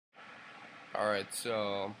Alright,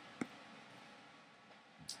 so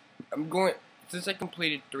I'm going, since I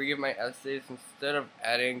completed 3 of my essays, instead of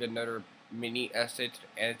adding another mini essay to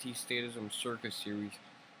the Anti-Statism Circus series,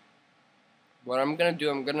 what I'm gonna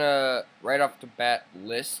do, I'm gonna right off the bat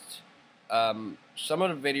list some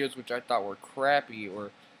of the videos which I thought were crappy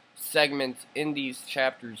or segments in these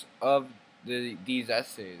chapters of these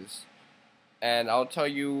essays, and I'll tell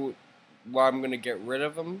you why I'm gonna get rid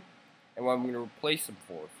of them and what I'm gonna replace them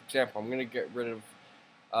for. For example, I'm gonna get rid of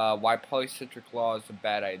why polycentric law is a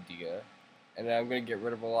bad idea, and then I'm going to get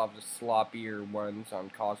rid of a lot of the sloppier ones on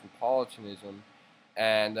cosmopolitanism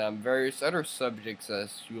and various other subjects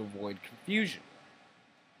as to avoid confusion.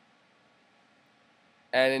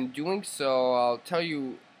 And in doing so, I'll tell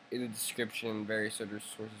you in the description various other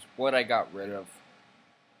sources what I got rid of,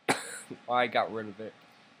 why I got rid of it.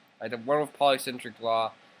 I did one with polycentric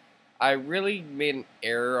law. I really made an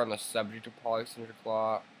error on the subject of polycentric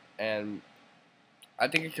law, and I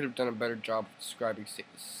think I could have done a better job of describing state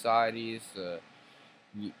societies,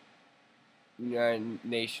 United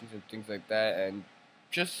Nations, and things like that, and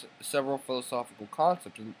just several philosophical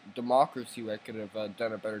concepts. In democracy, I could have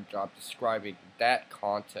done a better job describing that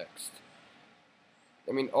context.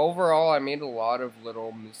 I mean, overall, I made a lot of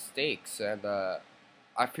little mistakes, and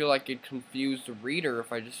I feel like it confused the reader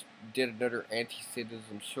if I just did another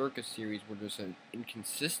anti-statism circus series where there's an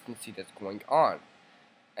inconsistency that's going on.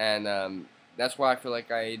 And that's why I feel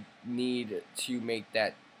like I need to make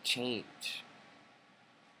that change.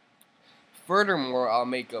 Furthermore, I'll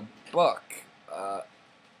make a book, a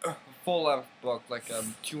full-length book, like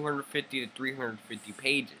 250 to 350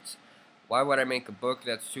 pages. Why would I make a book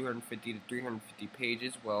that's 250 to 350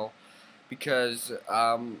 pages? Well, because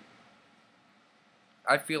I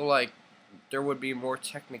feel like there would be more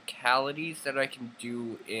technicalities that I can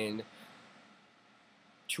do in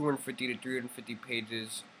 250 to 350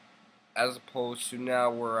 pages as opposed to now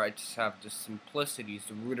where I just have the simplicities,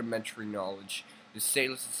 the rudimentary knowledge, the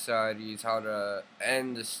stateless societies, how to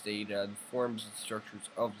end the state, the forms and structures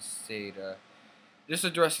of the state, just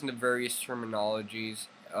addressing the various terminologies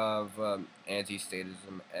of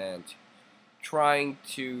anti-statism and trying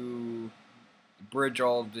to bridge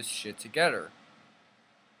all of this shit together.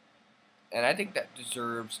 And I think that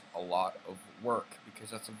deserves a lot of work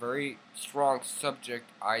because that's a very strong subject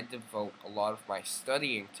I devote a lot of my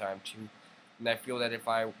studying time to. And I feel that if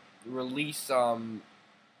I release a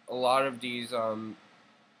lot of these, because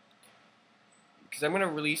I'm going to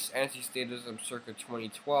release Anti-Statism circa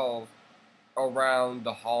 2012 around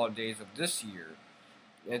the holidays of this year.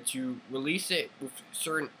 And to release it with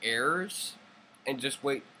certain errors and just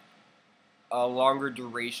wait a longer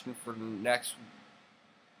duration for the next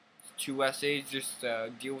 2 essays just to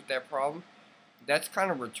deal with that problem, that's kind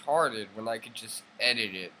of retarded when I could just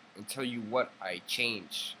edit it and tell you what I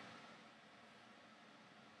changed.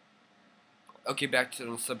 Okay, back to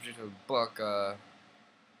the subject of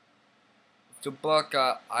the book.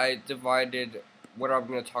 I divided what I'm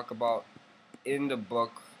going to talk about in the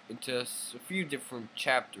book into a few different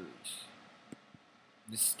chapters.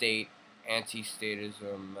 The state,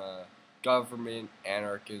 anti-statism, government,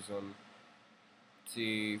 anarchism,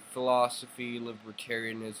 the philosophy,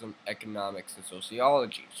 libertarianism, economics, and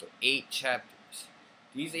sociology. So 8 chapters.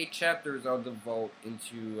 These 8 chapters I'll devote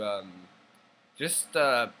into just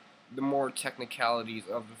the more technicalities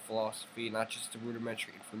of the philosophy, not just the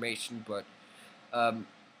rudimentary information, but a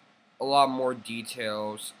lot more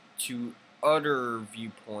details to other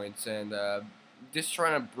viewpoints, and just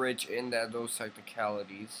trying to bridge in those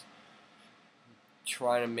technicalities,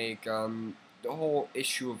 trying to make the whole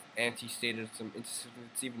issue of anti-statism into something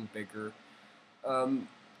that's even bigger. And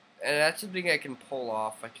that's something I can pull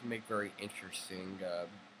off, I can make very interesting.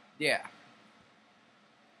 Yeah.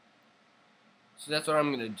 So that's what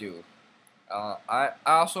I'm going to do. I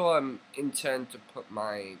also intend to put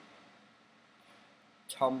my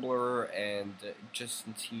Tumblr and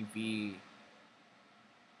Justin TV.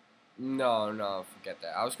 No, forget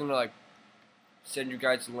that. I was going to like send you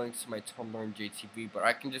guys the links to my Tumblr and JTV, but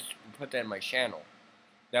I can just put that in my channel.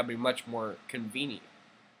 That'd be much more convenient.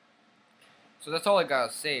 So that's all I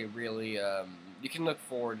gotta say, really. You can look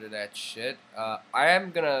forward to that shit. I'm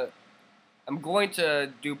going to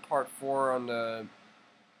do part 4 on the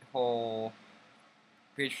whole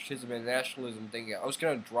patriotism and nationalism thing. I was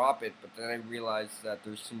gonna drop it, but then I realized that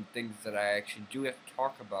there's some things that I actually do have to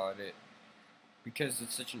talk about it because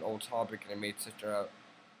it's such an old topic and I made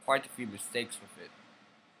quite a few mistakes with it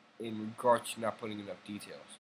in regards to not putting enough details.